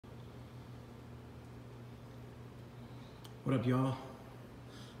What up, y'all?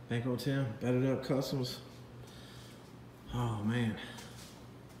 Banco 10, Bedded Up Customs. Oh man,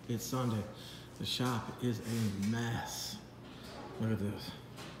 it's Sunday. The shop is a mess. Look at this,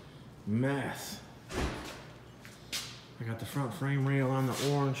 mess. I got the front frame rail on the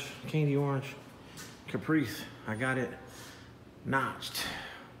orange, candy orange Caprice. I got it notched,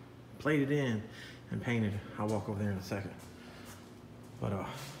 plated in, and painted. I'll walk over there in a second. But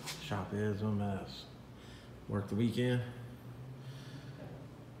shop is a mess. Worked the weekend.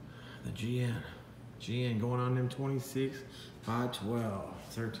 The GN going on them 26 by 12,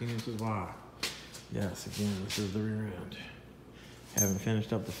 13 inches wide. Yes, again, this is the rear end. Haven't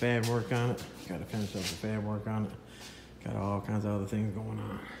finished up the fab work on it. Got to finish up the fab work on it. Got all kinds of other things going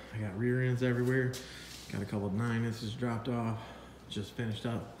on. I got rear ends everywhere. Got a couple of 9 inches dropped off. Just finished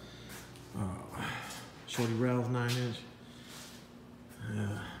up. Shorty rails 9 inch.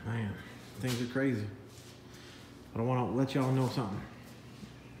 Man, things are crazy. But I want to let y'all know something.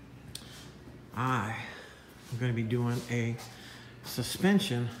 I am going to be doing a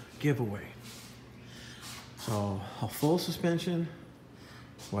suspension giveaway. So a full suspension,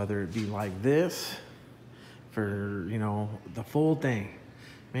 whether it be like this, for, you know, the full thing,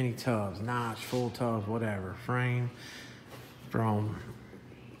 mini tubs, notch, full tubs, whatever, frame, from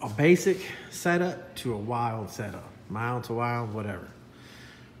a basic setup to a wild setup, mild to wild, whatever.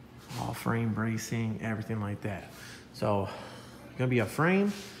 All frame bracing, everything like that. So gonna be a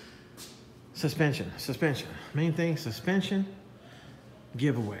frame, suspension. Main thing, suspension,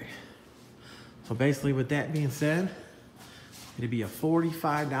 giveaway. So basically with that being said, it'd be a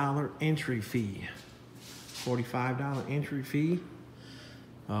 $45 entry fee. $45 entry fee,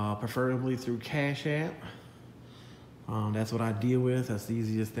 preferably through Cash App. That's what I deal with. That's the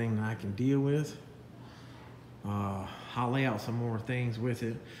easiest thing that I can deal with. I'll lay out some more things with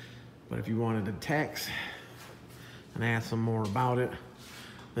it, but if you wanted to text and ask some more about it,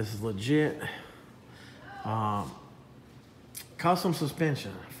 this is legit. Custom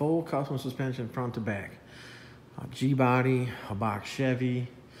suspension, full custom suspension front to back. A G-body, a box Chevy,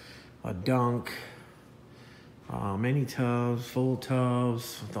 a dunk, mini tubs, full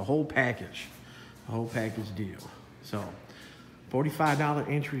tubs, the whole package deal. So $45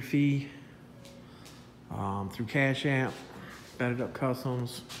 entry fee through Cash App, Bedded Up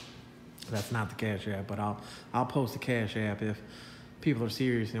Customs. That's not the Cash App, but I'll post the Cash App if people are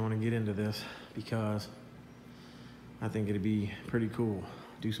serious and want to get into this, because I think it'd be pretty cool.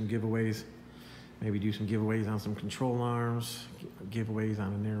 Do some giveaways, maybe do some giveaways on some control arms, giveaways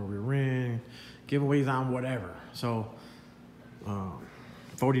on a narrow rear end, giveaways on whatever. So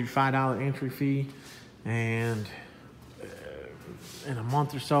 $45 entry fee, and in a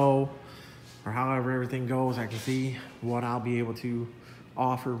month or so, or however everything goes, I can see what I'll be able to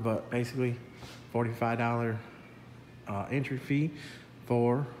offer, but basically $45 entry fee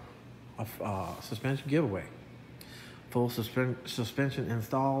for a suspension giveaway. Full suspension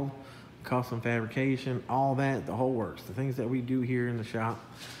installed, custom fabrication, all that, the whole works. The things that we do here in the shop.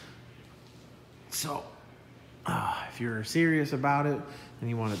 So if you're serious about it and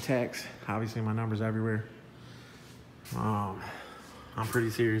you want to text, obviously my number's everywhere. I'm pretty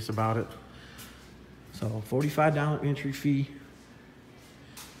serious about it. So $45 entry fee.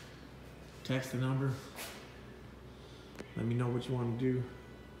 Text the number. Let me know what you want to do.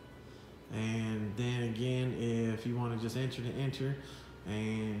 And then again, if you want to just enter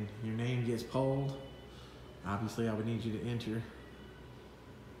and your name gets polled, obviously I would need you to enter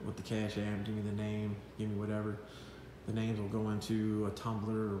with the Cash App. Give me the name, give me whatever. The names will go into a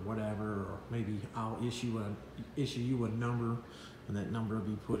tumbler or whatever, or maybe I'll issue you a number, and that number will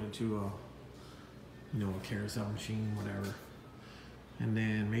be put into a carousel machine, whatever. And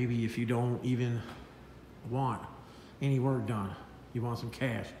then maybe if you don't even want any work done, you want some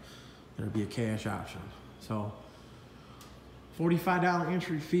cash, there'll be a cash option. So $45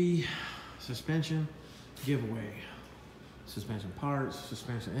 entry fee, suspension giveaway, suspension parts,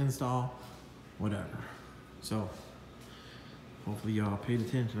 suspension install, whatever. So hopefully y'all paid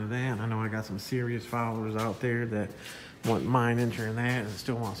attention to that. I know I got some serious followers out there that wouldn't mind entering that and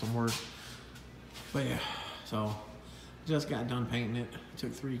still want some work. But yeah, so just got done painting it.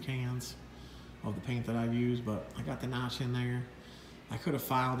 Took 3 cans of the paint that I used, but I got the notch in there. I could have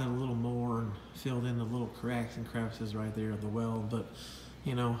filed it a little more and filled in the little cracks and crevices right there of the weld, but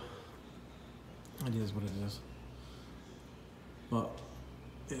you know, it is what it is. But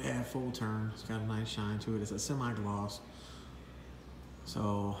it had full turn. It's got a nice shine to it. It's a semi-gloss.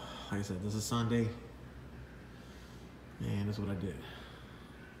 So, like I said, this is Sunday, and that's what I did.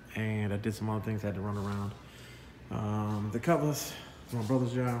 And I did some other things I had to run around. The cutlass, my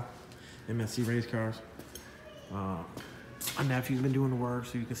brother's job, MSC race cars. My nephew's been doing the work,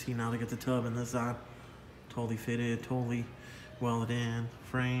 so you can see now they get the tub in this side. Totally fitted, totally welded in,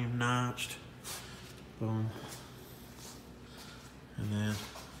 frame, notched. Boom. And then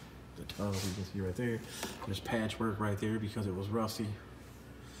the tub, you can see right there. There's patchwork right there because it was rusty.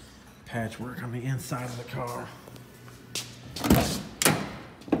 Patchwork on the inside of the car.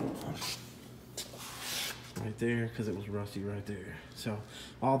 Right there, because it was rusty right there. So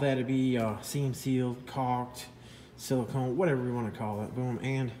all that'd be seam sealed, caulked, silicone, whatever we want to call it. Boom.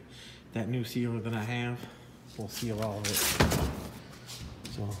 And that new sealer that I have will seal all of it.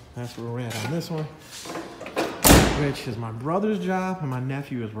 So that's where we're at on this one, which is my brother's job and my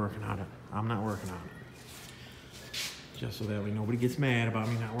nephew is working on it. I'm not working on it. Just so that way nobody gets mad about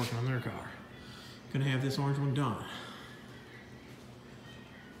me not working on their car. Gonna have this orange one done.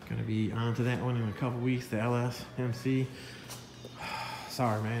 Gonna be on to that one in a couple weeks, the LSMC.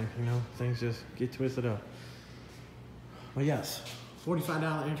 Sorry, man, you know, things just get twisted up. But yes,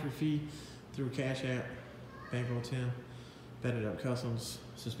 $45 entry fee through Cash App, Bankroll 10, Bedded Up Customs,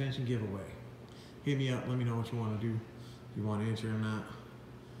 suspension giveaway. Hit me up, let me know what you wanna do, if you wanna enter or not.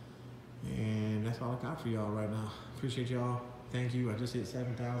 And that's all I got for y'all right now. Appreciate y'all, thank you. I just hit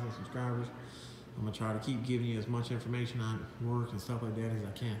 7,000 subscribers. I'm gonna try to keep giving you as much information on work and stuff like that as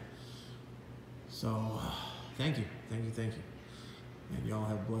I can. So, thank you. And y'all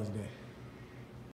have a blessed day.